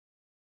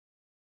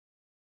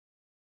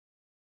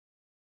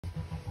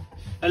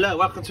Hello,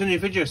 welcome to a new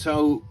video.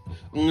 So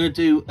I'm going to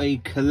do a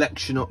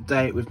collection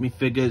update with me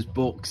figures,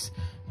 books,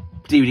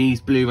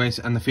 DVDs, Blu-rays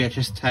and the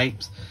VHS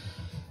tapes.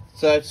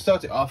 So to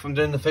start it off, I'm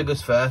doing the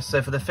figures first.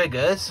 So for the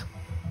figures,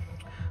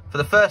 for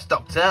the first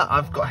Doctor,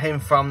 I've got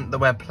him from the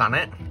Web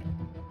Planet.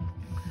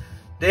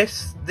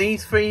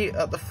 These three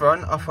at the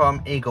front are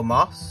from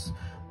Eaglemoss,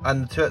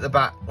 and the two at the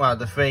back, well,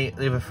 the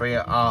other three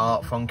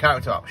are from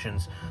Character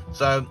Options.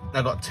 So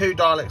I've got two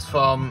Daleks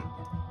from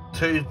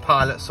two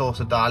Pilot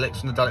Saucer Daleks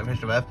from the Dalek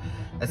Mission of Earth,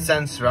 a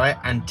Sensory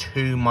and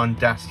two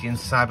Mondasian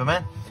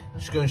Cybermen.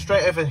 Just going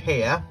straight over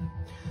here,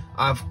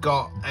 I've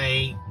got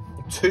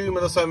two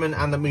Mother Cybermen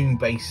and the Moon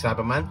Base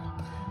Cybermen,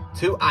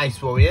 two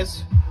Ice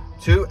Warriors,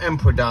 two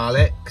Emperor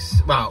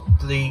Daleks, well,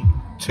 the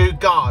two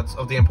guards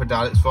of the Emperor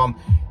Daleks from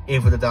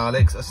Evil the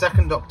Daleks, a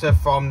second Doctor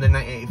from the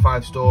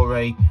 1985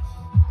 story,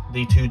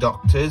 The Two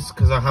Doctors,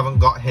 because I haven't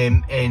got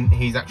him in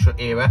his actual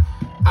era.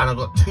 And I've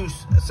got two,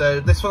 so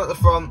this one at the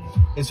front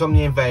is from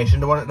the Invasion,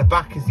 the one at the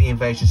back is the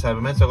Invasion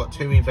Cybermen, so I've got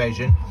two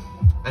Invasion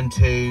and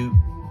two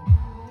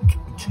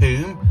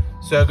Tomb.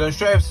 So going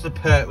straight over to the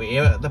Pertwee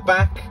here. At the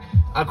back,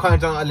 I've kind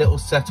of done a little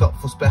setup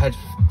for Spearhead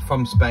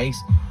from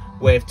Space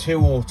with two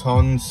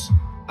Autons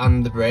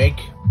and the Brig.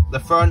 The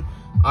front,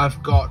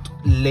 I've got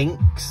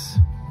Lynx,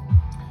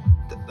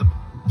 the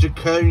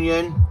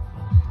Draconian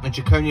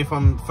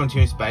from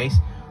Frontier in Space.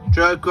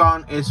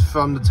 Drogon is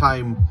from the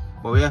Time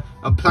Warrior,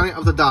 a Planet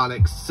of the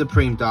Daleks,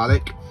 Supreme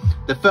Dalek.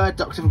 The third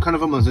Doctor from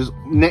Carnival Monsters.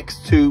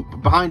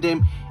 Behind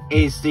him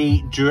is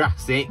the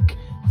Jurassic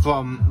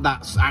from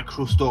that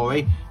actual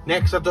story.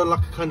 Next, I've done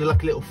like a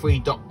little three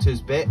Doctors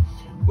bit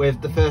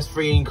with the first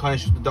three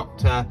incarnations of the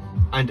Doctor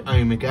and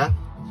Omega.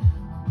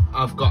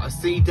 I've got a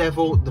Sea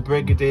Devil, the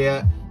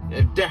Brigadier,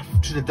 a Death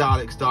to the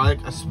Daleks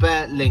Dalek, a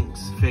spare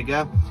Lynx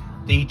figure,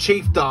 the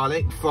Chief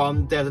Dalek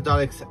from Day of the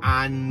Daleks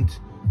and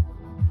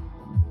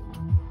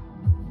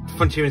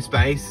Frontier in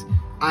Space,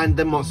 and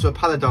the Monster of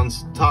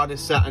Paladons,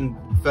 TARDIS and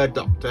third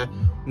Doctor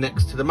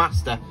next to the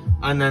Master.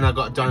 And then I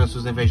got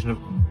Dinosaur Invasion,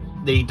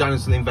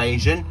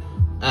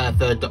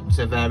 third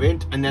Doctor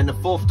variant, and then the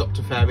fourth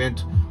Doctor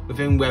variant with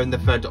him wearing the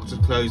third Doctor's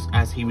clothes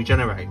as he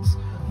regenerates.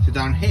 So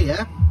down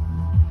here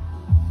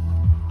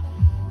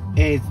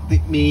is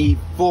me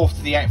fourth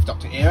to the 8th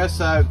Doctor era.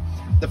 So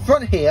the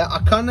front here I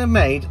kind of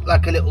made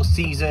like a little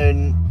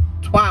season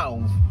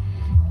 12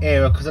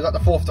 era, because I got the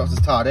fourth Doctor's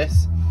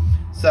TARDIS.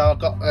 So I've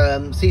got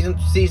season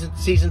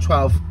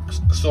 12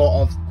 sort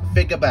of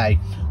figure bay.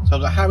 So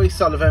I've got Harry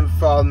Sullivan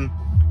from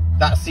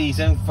that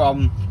season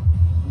from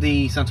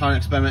the Santana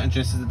Experiment and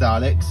Genesis of the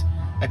Daleks,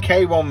 a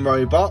K1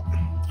 robot,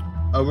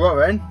 a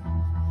Rowan,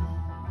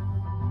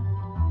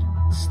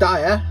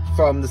 Steyr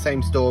from the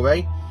same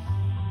story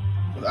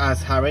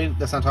as Harry,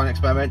 the Santana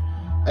Experiment,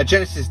 a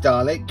Genesis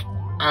Dalek,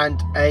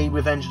 and a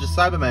Revenge of the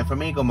Cybermen from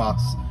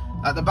Eaglemoss.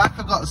 At the back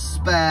I've got a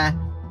spare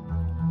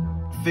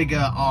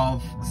figure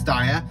of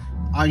Steyr.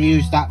 I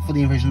used that for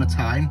the Invasion of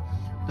Time.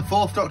 The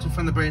fourth Doctor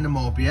from the Brain of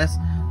Morbius,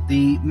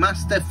 the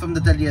Master from the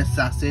Deadly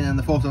Assassin, and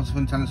the fourth Doctor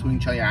from Talon Swing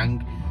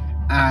Chiang,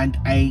 and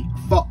a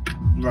Fock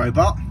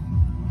robot.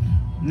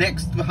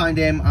 Next behind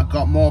him I've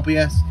got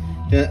Morbius.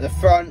 Then at the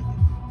front,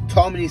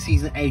 Tom in his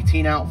season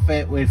 18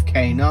 outfit with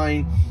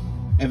K9.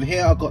 Over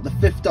here I've got the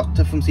fifth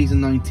Doctor from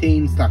season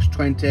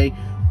 19/20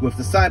 with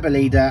the Cyber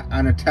Leader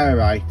and a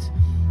Terrorite.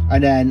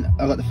 And then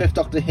I've got the fifth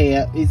Doctor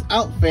here. His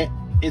outfit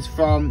is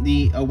from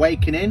the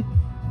Awakening,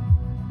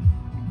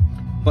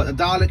 but the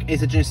Dalek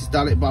is a Genesis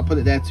Dalek, but I put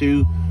it there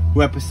to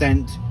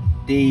represent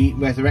the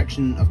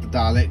resurrection of the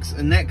Daleks.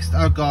 And next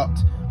I've got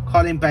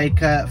Colin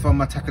Baker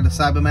from Attack of the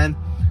Cybermen,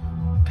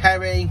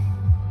 Perry,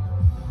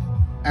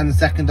 and the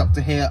second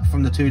Doctor here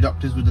from the two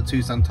Doctors with the two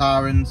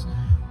Santarans,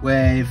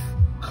 with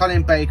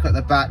Colin Baker at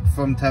the back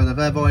from Terror of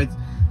the Vervoids,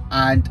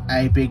 and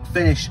a big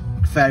Finnish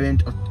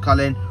variant of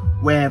Colin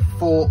with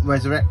for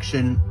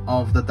Resurrection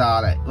of the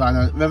Dalek. Well,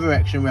 no,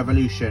 Revolution of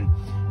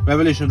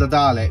the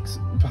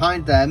Daleks.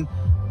 Behind them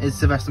is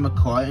Sylvester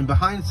McCoy, and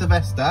behind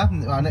Sylvester,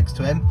 right next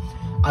to him,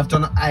 I've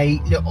done a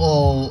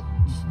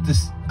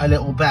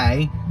little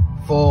bay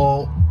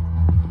for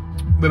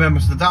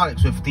Remembrance of the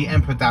Daleks with the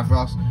Emperor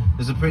Davros,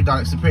 the Supreme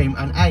Dalek Supreme,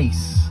 and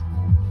Ace.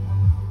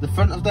 The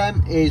front of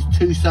them is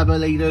two Cyber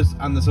Leaders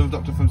and the 7th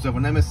Doctor from Silver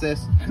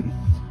Nemesis.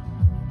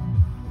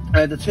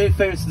 The two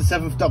favorites of the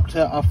 7th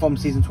Doctor are from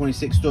season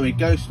 26 story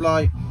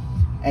Ghostlight,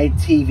 a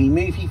TV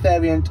movie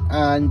variant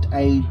and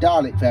a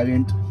Dalek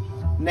variant.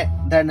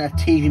 Then a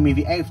TV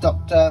movie 8th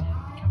Doctor,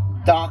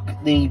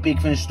 Dark, the Big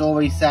Finish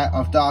story set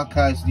of Dark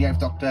as the 8th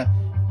Doctor,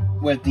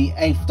 with the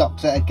 8th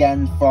Doctor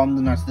again from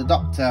the Night of the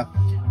Doctor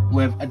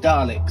with a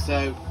Dalek.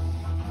 So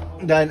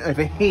then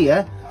over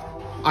here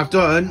I've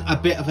done a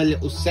bit of a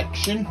little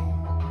section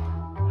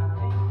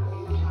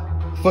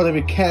for the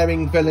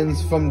recurring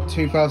villains from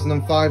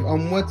 2005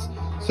 onwards.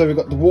 So we've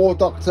got the War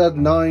Doctor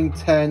 9,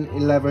 10,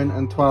 11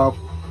 and 12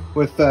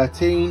 with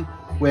 13,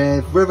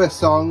 with River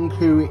Song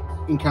who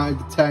encountered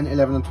the 10,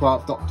 11 and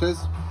 12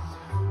 Doctors,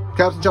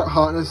 Captain Jack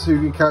Harkness who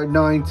encountered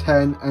 9,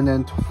 10 and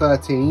then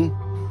 13.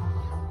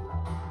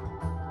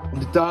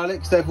 The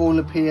Daleks, they've all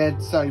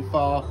appeared so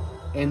far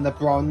in the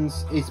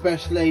bronze,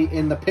 especially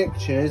in the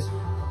pictures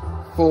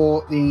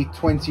for the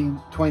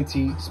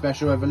 2020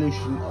 Special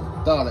Evolution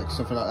of Daleks,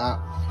 something like that.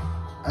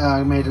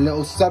 I made a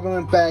little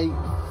Cyberman Bay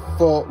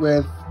fort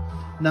with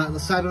now the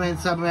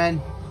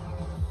Cybermen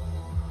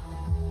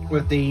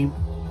with the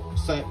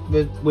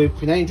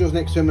with angels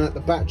next to him at the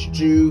Batch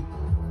Jew,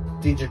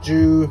 DJ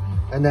Jew,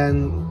 and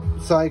then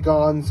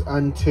Saigons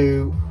and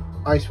 2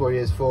 Ice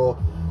Warriors for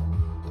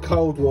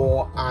Cold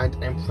War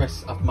and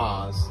Empress of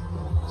Mars.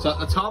 So at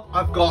the top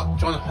I've got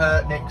John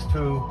Hurt next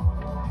to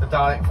the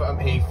Dalek from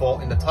he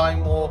fought in the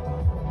Time War.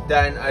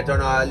 Then I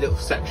done a little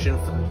section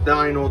from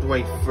 9 all the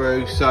way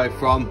through, so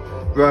from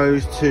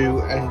Rose to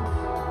and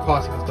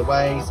Parting of the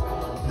Ways.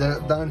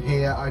 Then down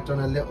here I've done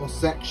a little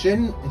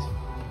section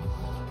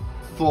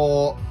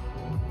for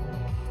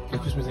the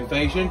Christmas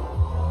Invasion.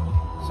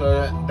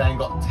 So then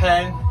got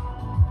 10,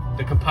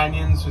 the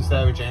Companions with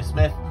Sarah Jane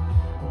Smith,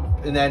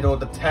 and then all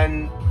the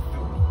 10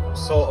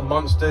 sort of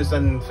monsters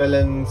and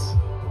villains.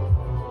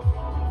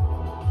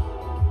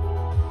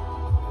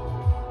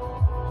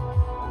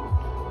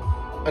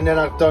 And then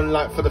I've done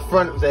like for the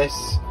front of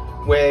this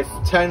with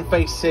 10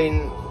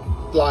 facing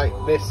like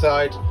this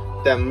side,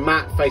 then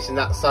Matt facing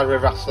that side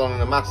with Rassilon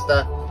and the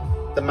Master,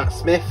 the Matt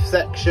Smith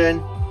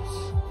section,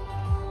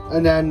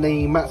 and then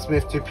the Matt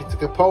Smith to Peter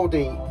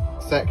Capaldi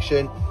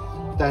section.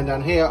 Then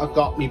down here I've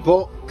got me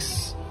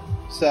books.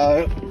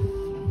 So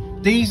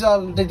these are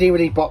the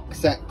DVD box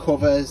set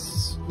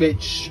covers,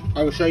 which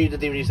I will show you the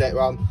DVDs later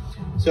on.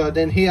 So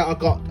then here I've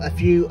got a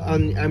few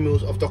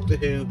annuals of Doctor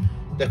Who,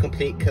 the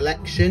complete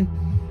collection,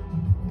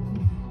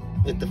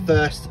 with the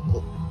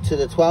 1st to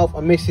the 12th.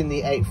 I'm missing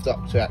the 8th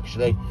Doctor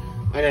actually,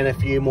 and then a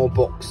few more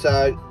books.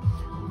 So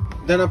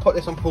then I put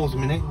this on pause a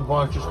minute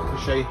while I just want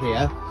to show you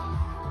here.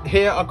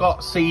 Here I've got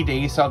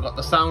CDs, so I've got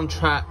the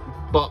soundtrack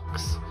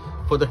box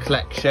for the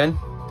collection,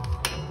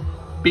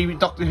 BB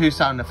Doctor Who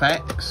sound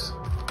effects,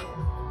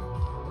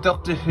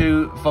 Doctor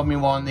Who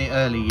Volume 1 the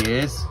early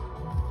years,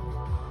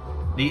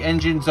 the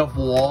Engines of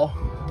War,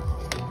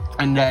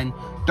 and then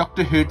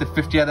Doctor Who the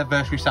 50th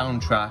anniversary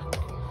soundtrack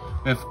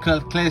with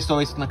clear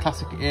stories from the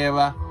classic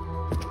era.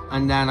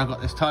 And then I've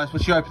got this TARDIS,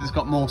 which you open, it's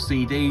got more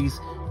CDs.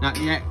 Now,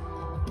 yeah,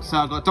 so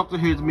I've got Doctor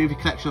Who the movie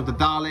collection of the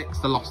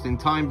Daleks, the Lost in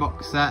Time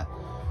box set,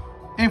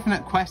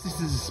 Infinite Quest, this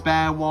is a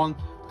spare one.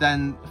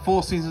 Then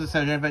 4 seasons of the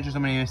Surgeon Adventures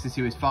on Mini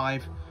Series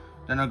 5.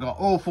 Then I've got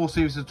all 4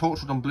 series of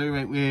Torchwood on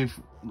Blu-ray with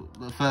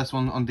the first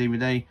one on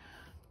DVD.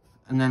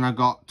 And then I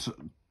got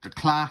the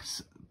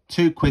Class,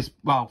 3 quiz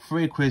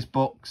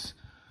books.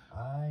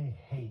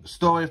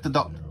 Story of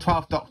the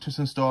 12 Doctors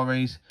and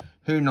Stories,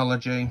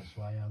 Whonology,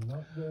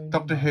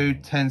 Doctor Who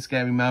 10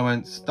 Scary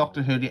Moments,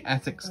 Doctor Who the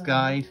Ethics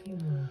Guide,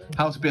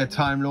 How to Be a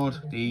Time Lord,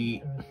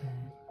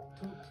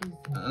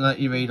 I'll let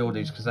you read all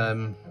these because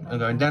I'm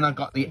going. Then I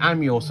got the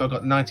annual, so I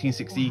got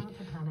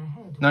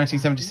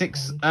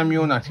 1976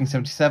 annual,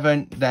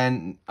 1977.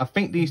 Then I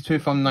think these two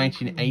from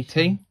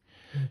 1980.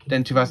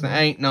 Then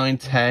 2008, 9,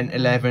 10,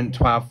 11,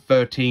 12,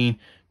 13.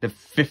 The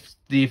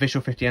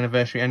official 50th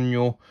anniversary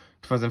annual.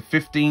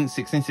 2015,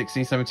 16,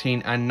 16,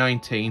 17, and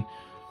 19.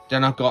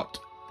 Then I've got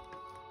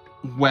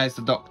Where's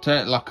the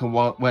Doctor, like a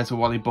Where's the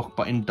Wally book,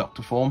 but in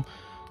Doctor form.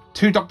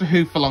 2 Doctor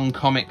Who for long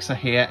comics are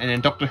here, and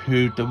then Doctor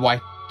Who the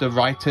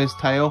Writer's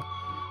Tale,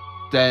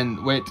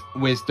 then with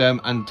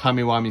Wisdom and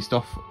timey-wimey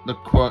stuff, the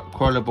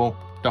Quotable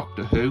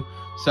Doctor Who.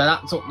 So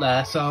that's up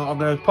there. So I'm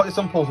going to put this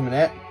on pause a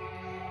minute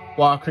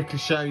while I quickly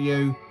show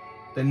you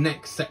the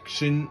next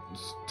section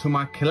to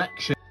my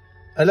collection.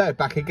 Hello,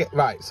 back again.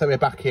 Right, so we're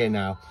back here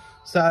now.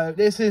 So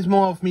this is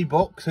more of me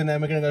books, and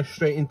then we're going to go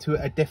straight into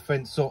a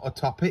different sort of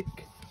topic.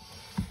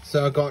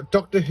 So I got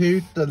Doctor Who,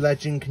 The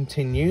Legend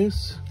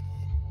Continues,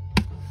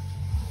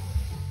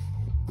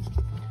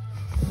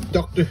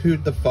 Doctor Who,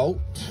 The Vault.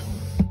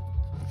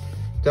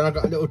 Then I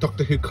got a little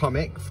Doctor Who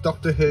comic,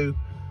 Doctor Who,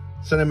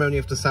 Ceremony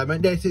of the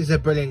Cybermen. This is a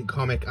brilliant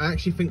comic. I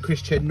actually think Chris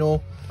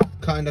Chibnall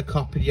kind of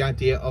copied the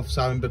idea of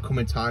Cybermen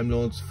becoming Time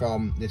Lords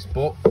from this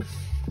book.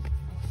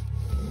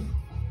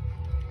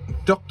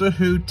 Doctor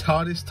Who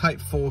TARDIS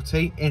Type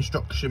 40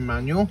 Instruction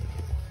Manual.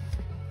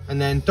 And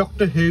then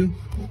Doctor Who,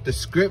 the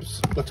scripts,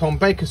 the Tom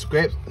Baker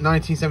script,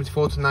 1974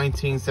 to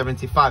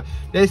 1975.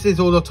 This is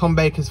all the Tom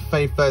Baker's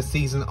first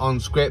season on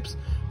scripts,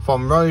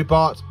 from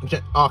Robot,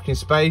 Ark in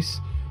Space,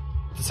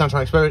 The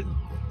Santonic Experiment,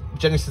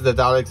 Genesis of the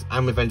Daleks,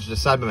 and Revenge of the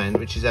Cybermen,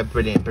 which is a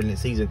brilliant, brilliant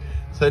season.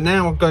 So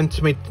now I'm going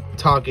to my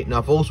Target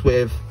novels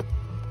with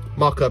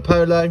Marco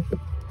Polo,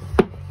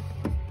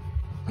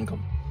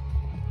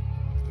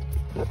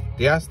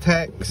 The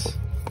Aztecs,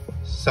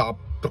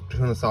 Doctor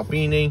Who and the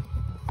Sarbini,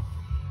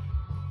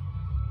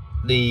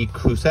 The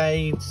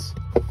Crusades,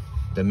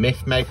 The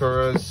Myth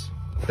Makers,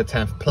 The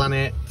 10th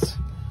Planet,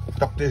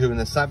 Doctor Who and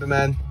the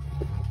Cybermen,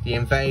 The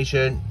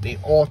Invasion, The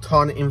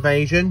Auton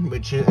Invasion,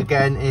 which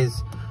again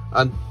is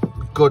a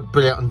good,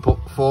 brilliant book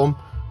form,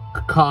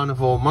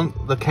 Carnival,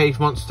 The Cave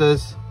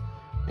Monsters,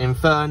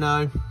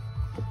 Inferno,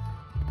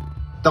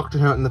 Doctor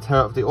Who and the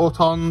Terror of the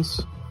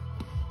Autons,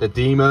 The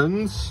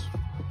Demons,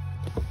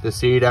 The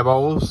Sea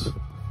Devils,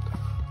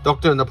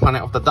 Doctor Who and the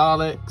Planet of the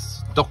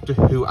Daleks, Doctor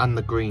Who and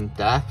the Green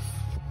Death,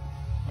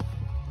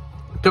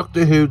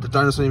 Doctor Who, the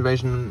Dinosaur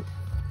Invasion,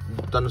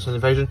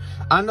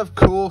 and of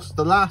course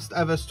the last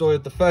ever story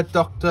of the Third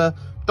Doctor,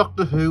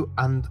 Doctor Who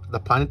and the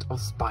Planet of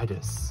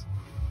Spiders.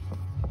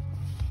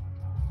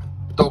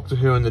 Doctor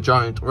Who and the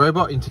Giant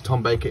Robot into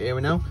Tom Baker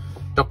era now.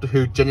 Doctor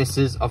Who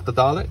Genesis of the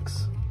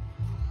Daleks.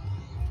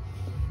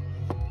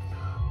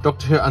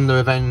 Doctor Who and the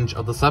Revenge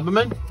of the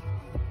Cybermen.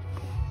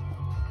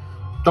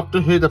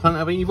 Doctor Who, the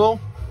Planet of Evil.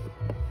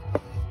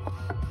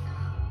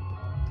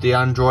 The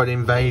Android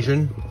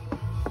Invasion.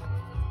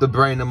 The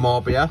Brain of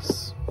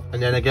Morbius.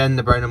 And then again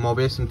the Brain of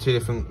Morbius in two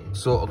different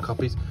sort of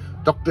copies.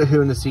 Doctor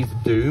Who and the Seeds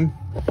of Doom.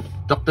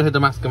 Doctor Who, the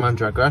Mask of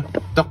Mandragora.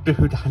 Doctor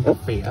Who, the Hand of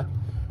Fear.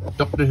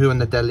 Doctor Who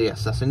and the Deadly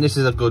Assassin. This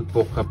is a good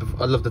book.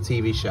 I love the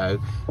TV show,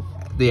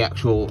 the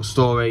actual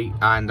story,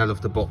 and I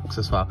love the books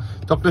as well.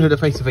 Doctor Who, the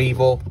Face of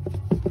Evil.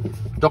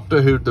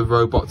 Doctor Who, the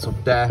Robots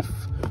of Death.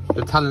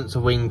 The Talents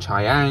of Wing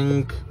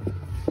Chiang.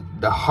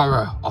 The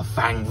Horror of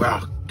Fang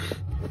Rock.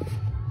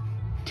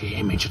 The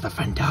Image of the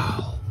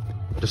Fendal.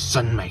 The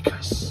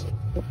Sunmakers.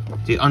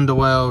 The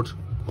Underworld.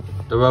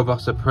 The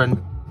Robot's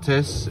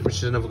Apprentice, which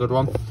is another good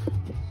one.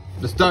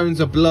 The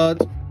Stones of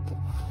Blood.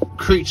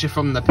 Creature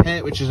from the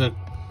Pit, which is a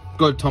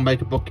good Tom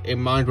Baker book in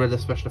mind, where the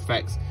special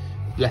effects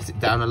lets it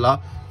down a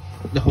lot.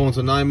 The Horns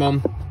of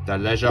Nimon. The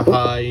Leisure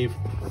Hive.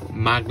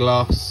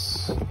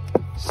 Maglos.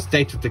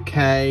 State of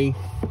Decay.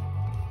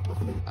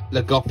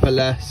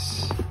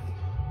 Legopolis.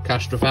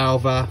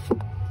 Castrovalva.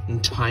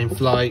 And Time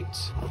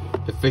Flight.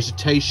 The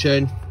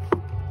Vegetation.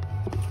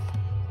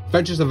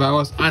 Adventures of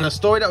Varos, and a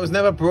story that was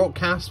never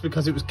broadcast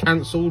because it was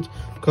cancelled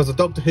because of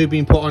Doctor Who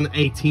being put on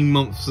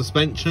 18-month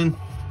suspension.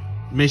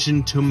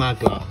 Mission to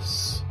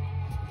Maglos.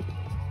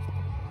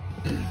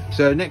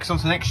 So next on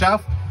to the next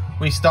shelf,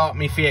 we start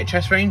my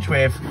VHS range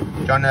with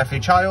John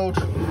Earthly Child,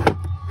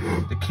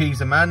 The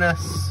Keys of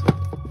Manus,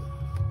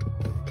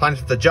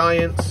 Planet of the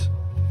Giants,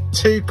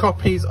 2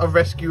 copies of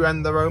Rescue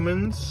and the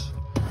Romans,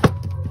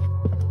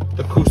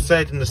 The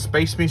Crusade and the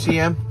Space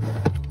Museum,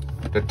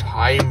 The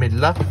Time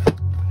Midler,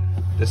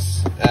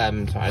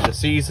 The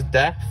Seas of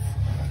Death,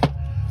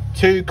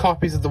 2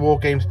 copies of the War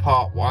Games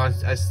Part 1,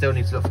 I still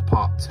need to look for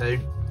Part 2,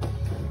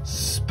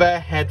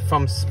 Spearhead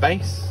from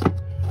Space,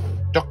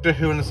 Doctor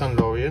Who and the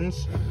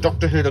Sandalorians,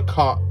 Doctor Who the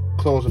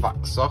Claws of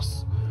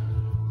Axos,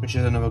 which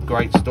is another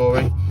great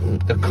story,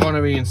 The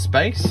Connery in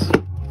Space,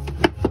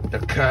 The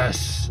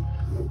Curse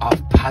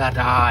of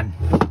Paladin,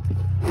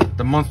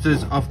 The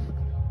Monsters of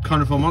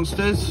Carnival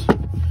Monsters,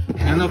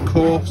 and of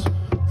course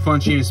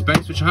Frontier in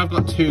Space, which I have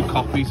got 2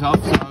 copies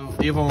of, so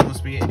the other one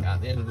must be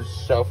at the end of the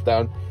shelf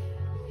down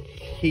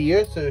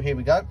here. So here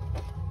we go.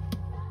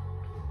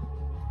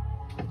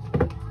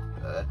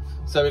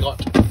 So we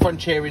got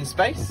Frontier in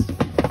Space,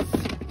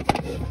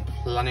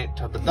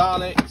 Planet of the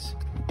Daleks,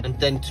 and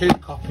then 2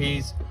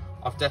 copies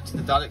of Death to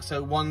the Daleks.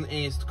 So one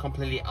is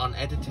completely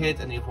unedited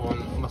and the other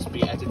one must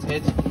be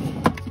edited.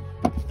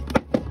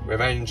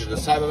 Revenge of the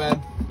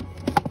Cybermen,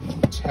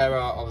 Terror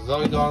of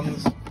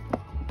Zygons,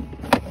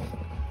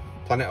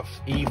 Planet of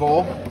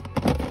Evil,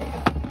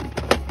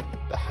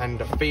 The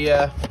Hand of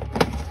Fear,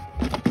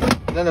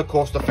 and then of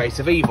course The Face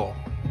of Evil.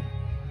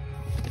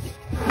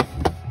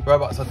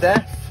 Robots of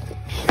Death,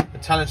 The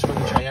Talents of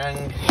Wing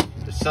Chiang,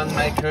 The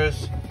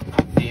Sunmakers,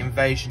 The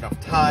Invasion of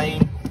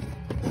Time,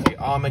 The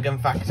Armageddon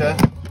Factor,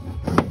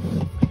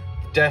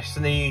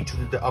 Destiny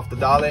of the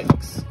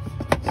Daleks,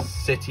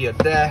 City of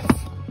Death,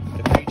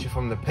 The Creature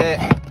from the Pit,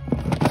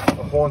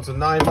 The Horns of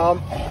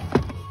Nimon,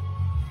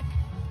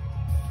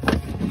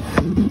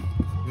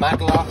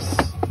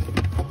 Maglos,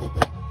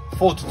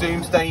 Fort of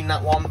Doomsday in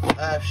that one,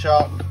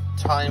 Earthshock,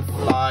 Time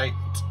Flight,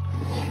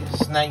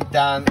 Snake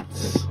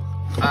Dance,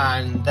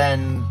 and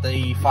then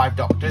the 5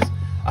 Doctors.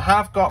 I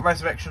have got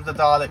Resurrection of the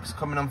Daleks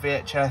coming on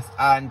VHS,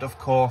 and of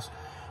course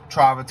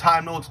Trial of the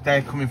Time Lords,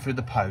 they're coming through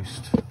the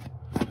post.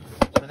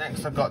 So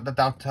next I've got the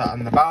Doctor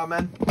and the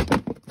Bowermen,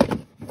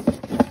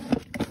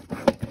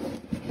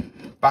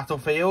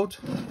 Battlefield,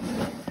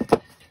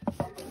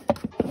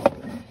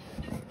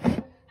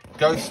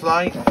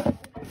 Ghostlight,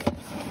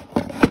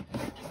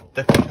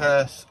 The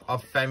Curse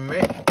of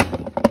Fenric.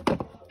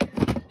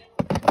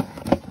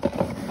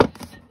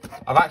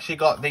 I've actually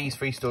got these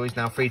 3 stories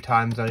now 3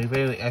 times over,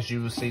 as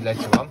you will see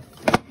later on.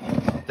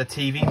 The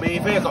TV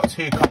movie, I've got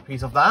 2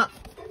 copies of that.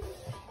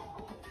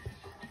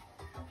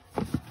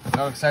 Like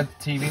I said,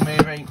 the TV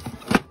movie,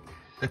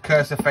 The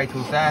Curse of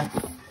Fatal Death,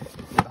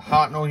 The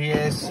Hartnell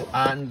Years,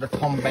 and the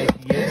Tom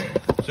Baker Years.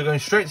 So going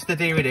straight to the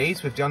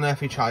DVDs with The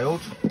Unearthly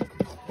Child,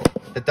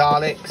 The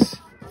Daleks,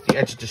 The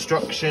Edge of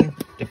Destruction,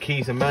 The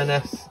Keys of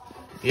Manus,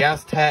 The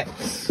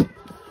Aztecs,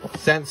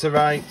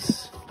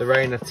 Sensorites, The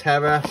Reign of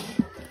Terror,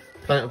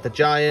 Planet of the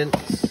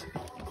Giants,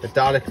 The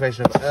Dalek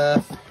Invasion of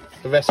Earth,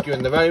 The Rescue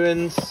and the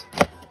Romans,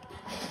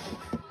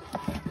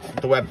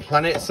 The Web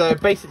Planet. So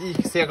basically you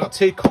can see I've got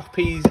 2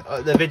 copies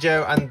of the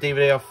video and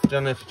DVD of The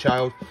Unearthly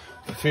Child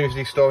for 3 of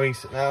these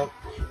stories. Now,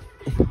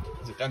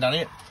 is it going down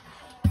here?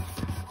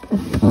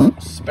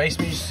 Space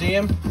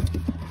Museum,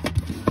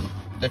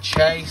 The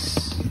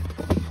Chase,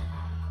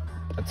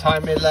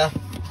 Time Riddler,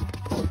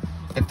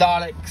 the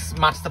Daleks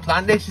Master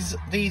Plan.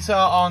 These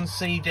are on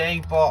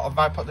CD, but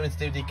I've put them into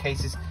DVD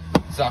cases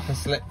so I can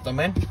slip them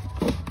in.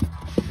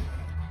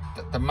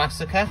 The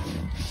Massacre,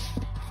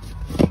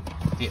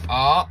 the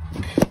Ark,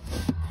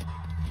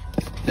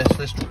 the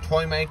Celestial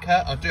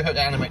Toymaker. I do hope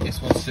they animate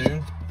this one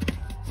soon.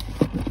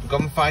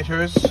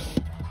 Gunfighters,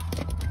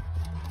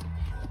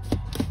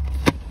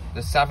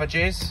 the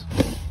Savages,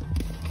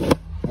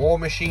 War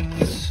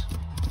Machines,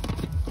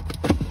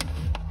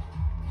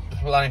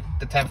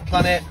 the 10th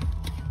Planet,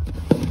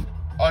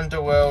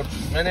 Underworld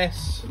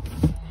Menace,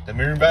 the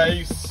Moon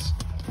Base,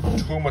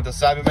 Tomb of the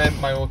Cybermen,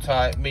 my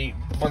all-time,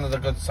 one of the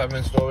good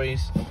Cybermen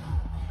stories,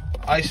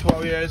 Ice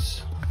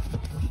Warriors,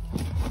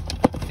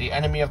 the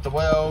Enemy of the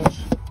World,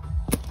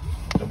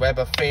 the Web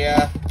of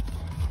Fear,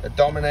 the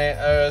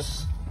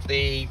Dominators,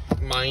 the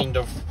Mind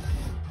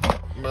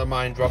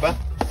Robber,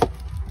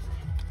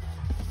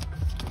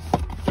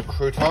 the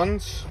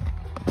Croutons,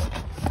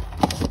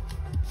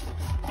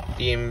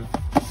 the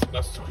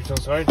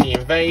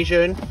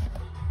Invasion.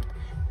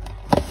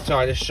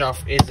 Sorry, this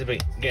shelf is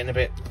getting a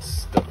bit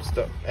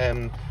stuck,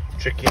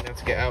 tricky now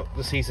to get out.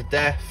 The Seas of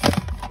Death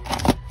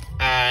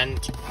and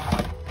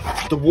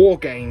the War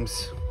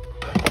Games.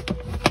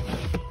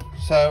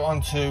 So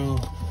on to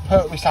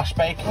Pertwee /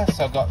 Baker.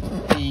 So I've got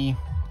the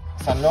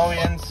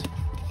Silurians,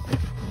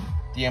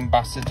 the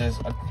Ambassadors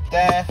of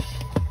Death,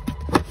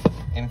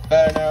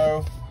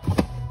 Inferno,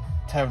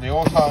 Terror of the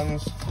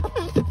Autons,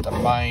 the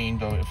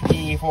Mind of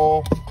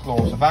Evil,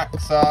 Claws of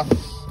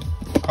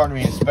Axos,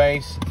 Connery in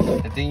Space,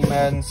 the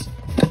Demons,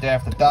 the Day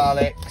of the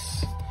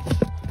Daleks,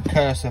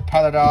 Curse of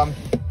Paladon,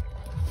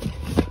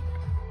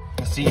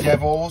 the Sea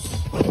Devils,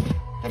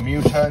 the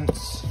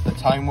Mutants, the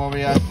Time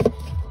Warrior,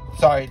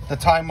 sorry, the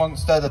Time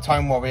Monster, the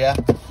Time Warrior,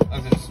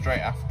 as it's straight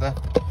after,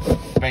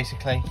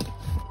 basically.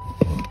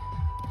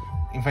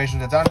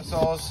 Invasion of the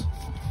Dinosaurs,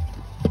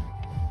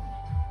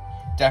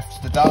 Death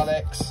to the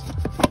Daleks,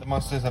 the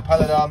Monsters of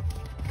Paladon,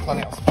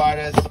 Planet of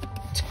Spiders,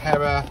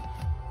 Terror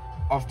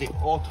of the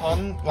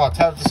Auton, well,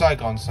 Terror of the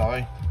Saigon,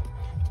 sorry,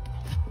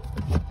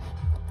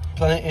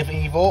 Planet of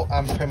Evil,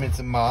 and Pyramids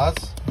of Mars.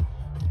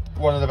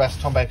 One of the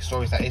best Tom Baker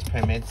stories, that is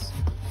Pyramids.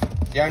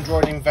 The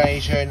Android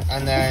Invasion,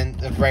 and then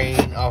the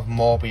Reign of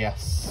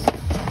Morbius.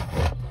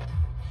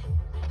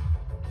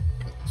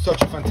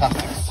 Such a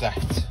fantastic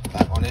set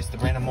that one is, the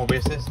Reign of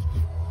Morbius is.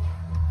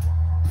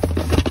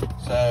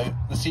 So,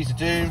 the Seas of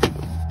Doom,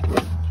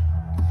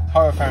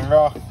 Horrorfang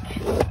Rock,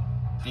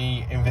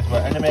 the Invisible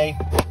Enemy,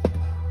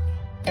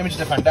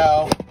 Images of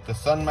Pandal, the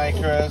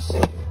Sunmakers,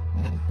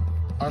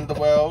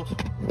 Underworld,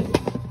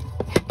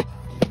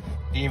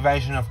 the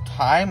Invasion of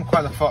Time.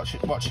 Quite like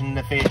watching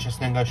the VHS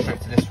and then go straight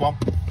to this one.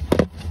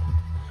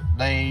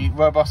 The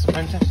Robots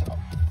Apprentice,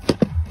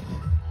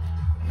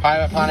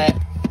 Pirate Planet,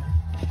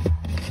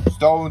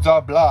 Stones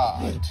of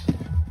Blood,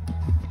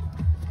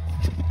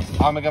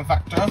 Armageddon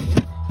Factor,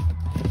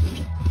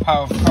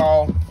 Power of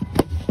Coral,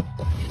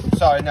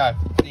 sorry no,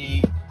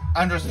 the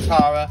Andros and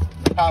Tara,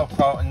 Power of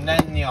Coral, and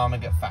then the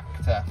Armageddon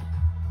Factor.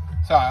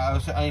 Sorry, I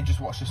only just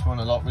watched this one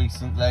a lot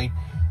recently,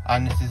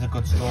 and this is a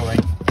good story.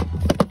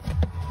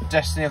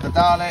 Destiny of the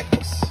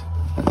Daleks,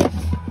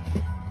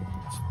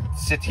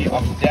 City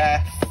of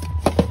Death,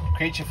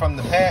 Creature from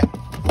the Pit,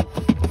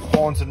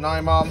 Horns of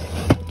Nimon,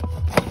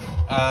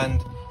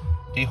 and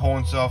the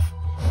Horns of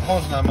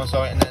Nimon,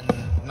 sorry, and then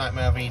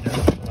Nightmare of Eden,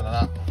 something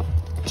like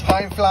that.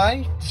 Time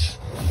Flight,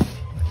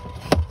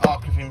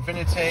 Arc of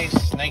Infinity,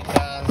 Snake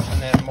Dance,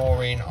 and then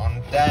Maureen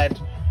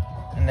Undead,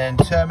 and then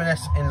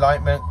Terminus,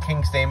 Enlightenment,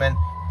 King's Demon,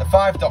 the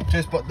 5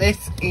 Doctors, but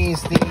this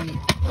is the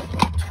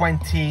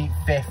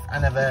 25th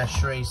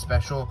anniversary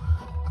special.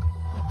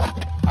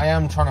 I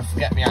am trying to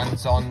get my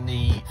hands on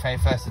the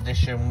 31st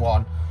edition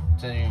one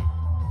to do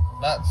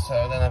that.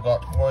 So then I've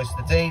got Voice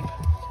of the Deep,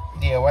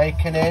 The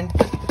Awakening,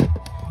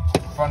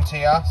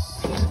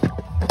 Frontiers,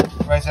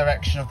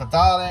 Resurrection of the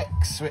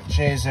Daleks,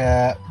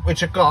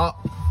 which I got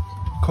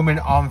coming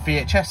on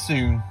VHS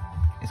soon.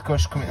 It's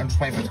coming. I'm just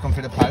waiting for it to come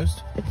through the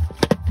post.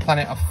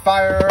 Planet of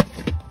Fire,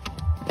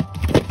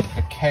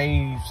 The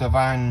Caves of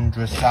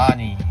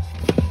Androsani,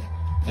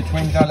 The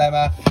Twin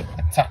Dilemma,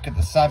 Attack of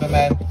the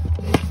Cybermen,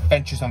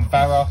 Adventures on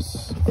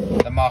Varos,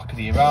 The Mark of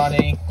the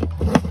Irani,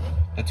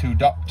 The 2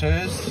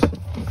 Doctors,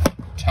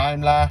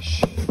 Time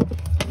Lash,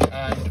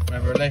 and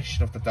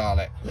Revelation of the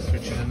Daleks,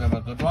 which is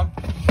another good one.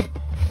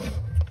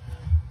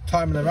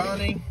 Time of the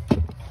Irani,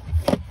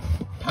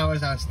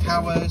 Powers as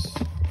Towers,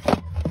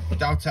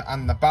 Delta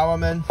and the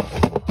Bowerman,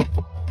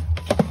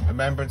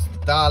 Remembrance of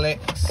the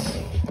Daleks,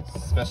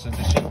 Special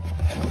Edition,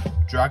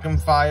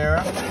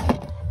 Dragonfire.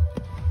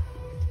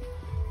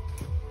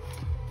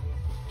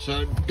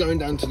 So going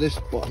down to this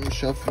bottom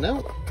shelf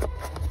now,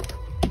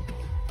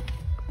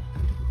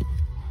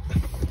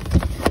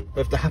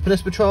 with the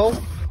Happiness Patrol,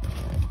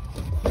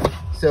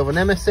 Silver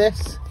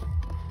Nemesis,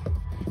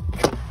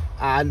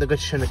 and the Good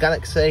Show in the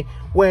Galaxy,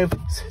 with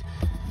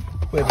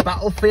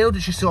Battlefield,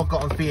 which you saw I've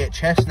got on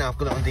VHS, now I've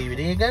got it on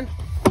DVD again.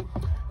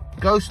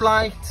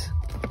 Ghostlight,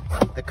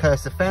 The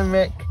Curse of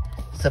Fenric,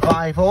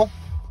 Survival,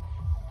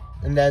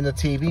 And then the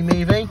TV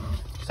movie,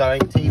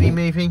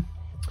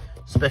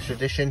 special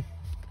edition,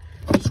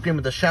 Scream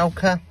of the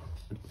Shulker,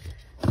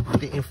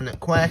 The Infinite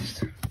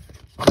Quest,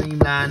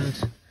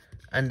 Dreamland,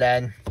 and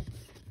then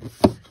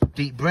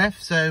Deep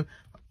Breath. So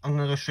I'm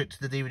going to go straight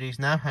to the DVDs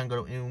now. Hang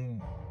on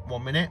in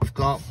 1 minute. I've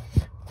got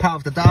Power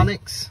of the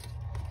Daleks,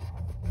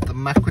 The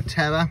Macra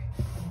Terror,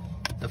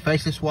 The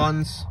Faceless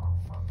Ones,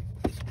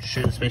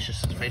 shooting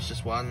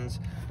faceless ones,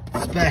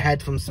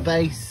 Spearhead from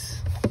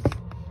Space,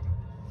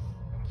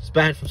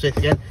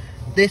 again.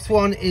 This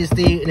one is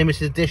the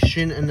limited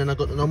edition, and then I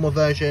got the normal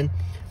version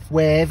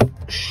with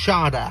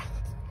Shada.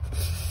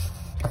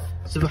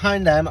 So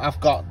behind them,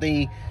 I've got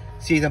the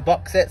season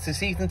box set. So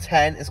season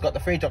 10 has got the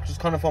 3 Doctors,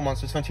 Carnival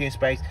Monsters, Frontier in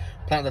Space,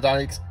 Planet of the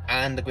Daleks,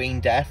 and the Green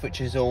Death, which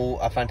is all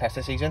a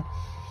fantastic season.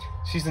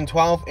 Season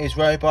 12 is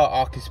Robot,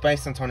 Ark in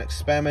Space, Santonic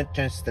Experiment,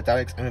 Genesis of the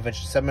Daleks, and Revenge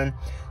of 7.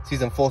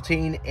 Season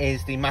 14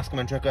 is the Mask of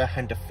Mandragora,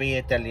 Hand of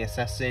Fear, Deadly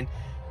Assassin,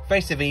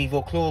 Face of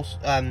Evil, Claws,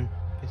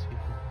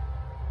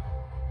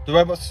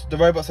 the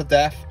Robots of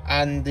Death,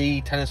 and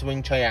the Tennis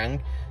Wing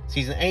Chiang.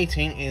 Season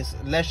 18 is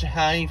Leisure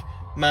Hive,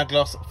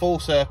 Maglos, Full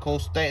Circle,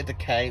 State of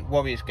Decay,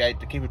 Warriors Gate,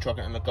 The Keeper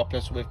Trucker, and the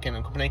Gopless with King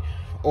and Company,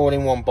 all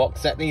in one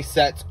box set. These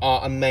sets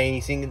are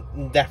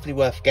amazing, definitely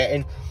worth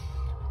getting.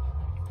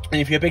 And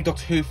if you're a big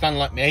Doctor Who fan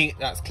like me,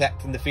 that's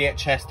collecting the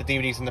VHS, the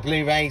DVDs, and the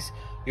Blu-rays,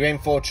 you're in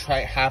for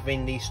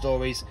having these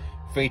stories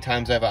 3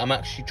 times over. I'm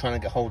actually trying to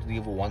get hold of the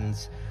other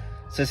ones.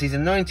 So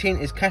season 19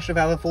 is Cash of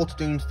Valor, Fall to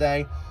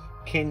Doomsday,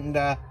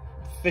 Kinder,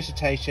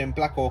 Visitation,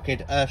 Black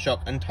Orchid,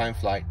 Earthshock, and Time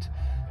Flight.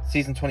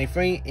 Season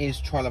 23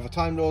 is Trial of a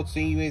Time Lord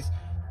series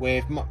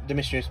with The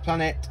Mysterious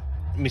Planet,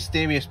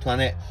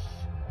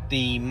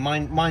 The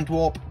Mind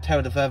Warp, Terror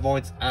of the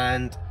Vervoids,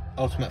 and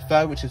Ultimate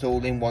Foe, which is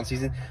all in one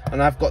season.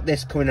 And I've got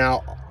this coming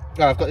out,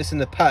 I've got this in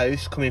the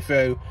post coming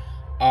through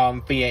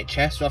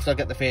VHS. So after I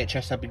get the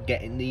VHS, I've been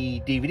getting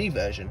the DVD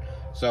version,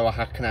 so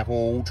I can have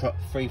all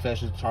 3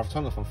 versions of Trial of a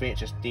Time Lord from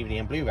VHS, DVD,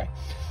 and Blu-ray.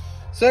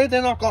 So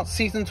then I've got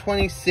season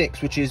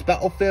 26, which is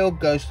Battlefield,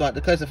 Ghostlight,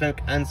 The Curse of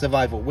Fenric, and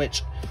Survival,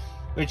 which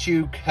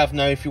you have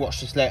known if you watch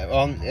this later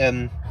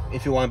on.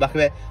 If you want back of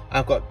it,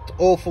 I've got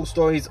all full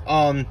stories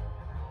on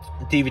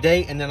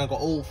DVD, and then I've got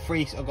all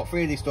 3. I've got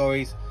 3 of these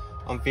stories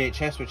on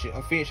VHS, which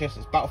on VHS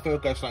is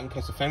Battlefield, Ghostlight, and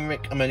Curse of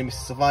Fenric. I'm only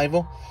missing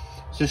Survival.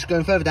 So just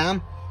going further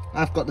down,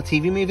 I've got the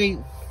TV movie,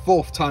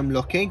 4th time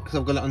lucky, because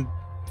I've got it on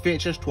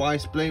VHS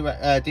twice,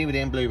 Blu-ray,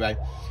 DVD, and Blu-ray.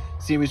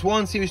 Series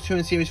 1, Series 2,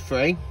 and Series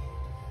 3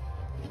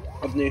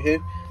 of New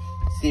Who.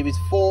 Series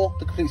 4,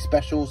 The Complete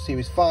Special,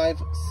 Series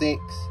 5,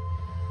 6,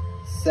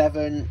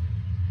 7,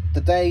 The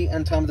Day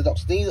and Time of the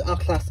Doctor. These are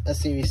classed as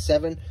Series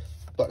 7,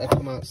 but they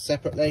come out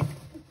separately.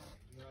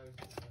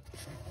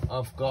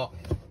 I've got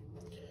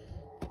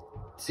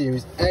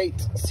Series 8,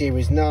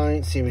 Series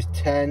 9, Series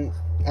 10,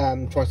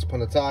 Twice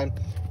Upon a Time,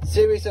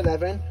 Series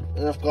 11,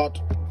 and I've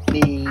got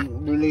the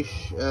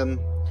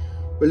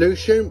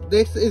Revolution.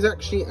 This is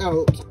actually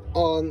out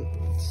on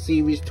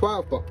Series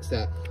 12 box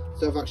set.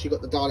 So I've actually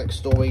got the Dalek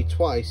story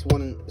twice,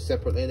 one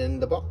separately and then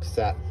the box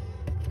set.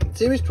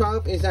 Series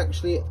 12 is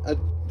actually a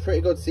pretty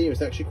good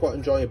series, actually quite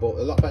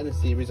enjoyable, a lot better than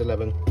Series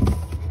 11.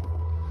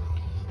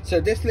 So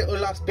this little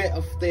last bit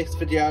of this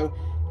video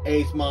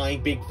is my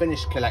Big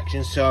Finish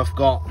collection. So I've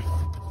got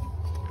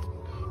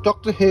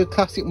Doctor Who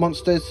Classic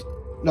Monsters,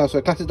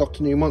 Classic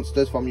Doctor New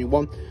Monsters Volume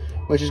 1,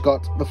 which has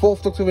got the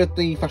 4th Doctor with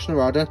the Fashion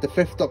Rider, the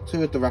 5th Doctor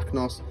with the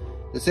Rachnos,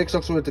 the 6th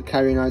Doctor with the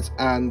Carrionites,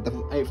 and the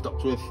 8th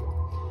Doctor with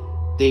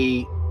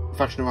the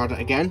Fashion Rider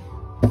again.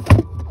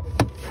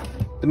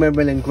 The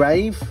Marilyn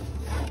Grave,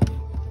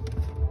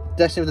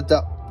 Destiny of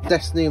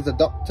the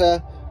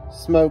Doctor,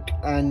 Smoke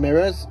and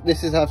Mirrors.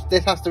 This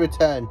has the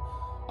return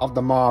of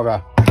the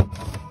Mara.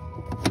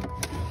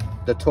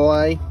 The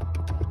Toy,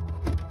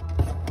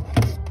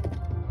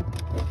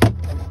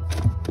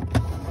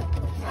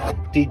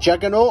 the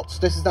Juggernauts.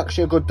 This is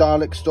actually a good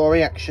Dalek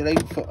story, actually,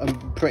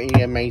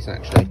 pretty amazing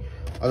actually.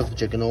 I love the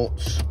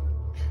Juggernauts.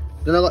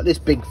 Then I got this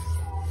big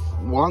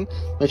one,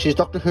 which is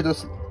Doctor Who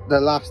The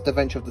Last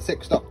Adventure of the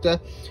 6th Doctor,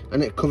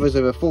 and it covers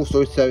over 4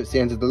 stories, so it's the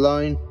end of the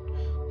line,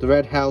 the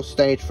Red House,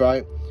 Stage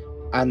Fright,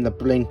 and the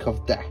Blink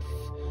of Death,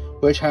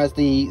 which has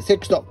the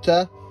 6th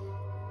Doctor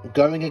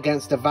going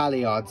against the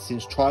Valiard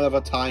since Trial of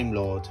a Time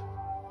Lord.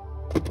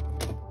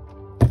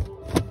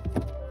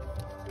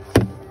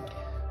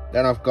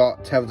 Then I've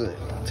got Tale of the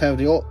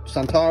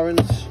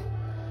Santarans.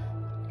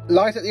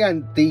 Light at the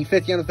End, the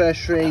 50th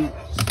anniversary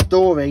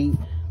story.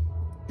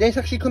 This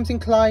actually comes in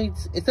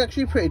Clyde's. It's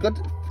actually pretty good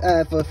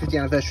for a 50th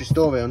anniversary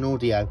story on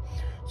audio.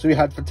 So we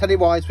had, for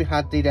telewise, we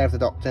had The Day of the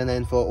Doctor, and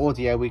then for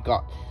audio we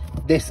got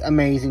this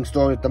amazing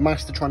story of the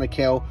Master trying to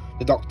kill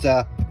the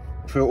Doctor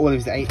through all of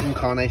his 8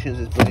 incarnations.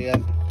 It's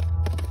brilliant.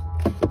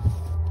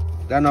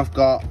 Then I've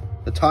got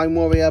the Time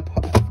Warrior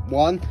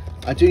 1.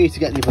 I do need to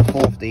get the other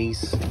 4 of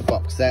these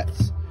box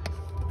sets.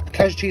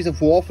 Casualties of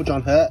War for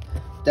John Hurt.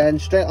 Then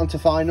straight on to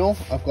vinyl,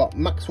 I've got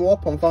Max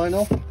Warp on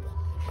vinyl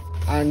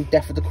and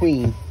Death of the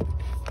Queen.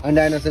 And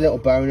then as a little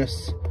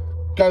bonus,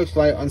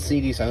 Ghostlight on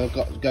CD. So I've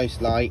got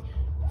Ghostlight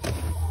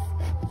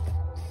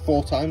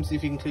 4 times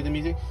if you include the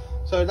music.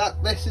 So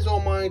this is all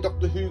my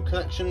Doctor Who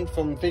collection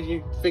from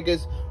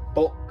figures,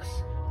 books,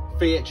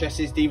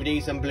 VHSs,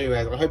 DVDs and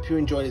Blu-rays. I hope you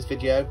enjoyed this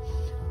video,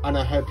 and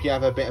I hope you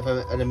have a bit of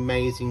an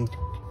amazing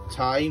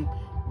time.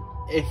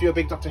 If you're a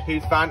big Doctor Who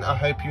fan, I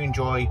hope you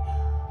enjoy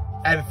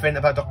everything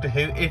about Doctor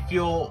Who. If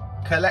you're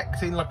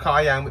collecting like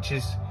I am, which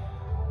is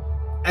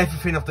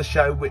everything of the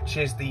show, which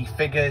is the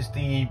figures,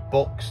 the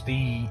books,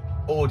 the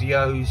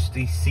audios,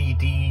 the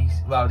CDs,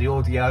 well, the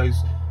audios,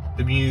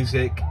 the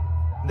music,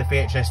 the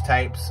VHS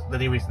tapes, the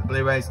DVDs, the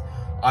Blu-rays,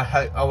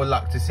 I would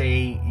like to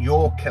see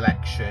your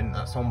collection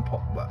at some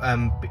point,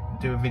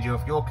 do a video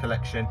of your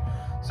collection.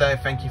 So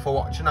thank you for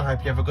watching. I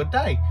hope you have a good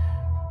day.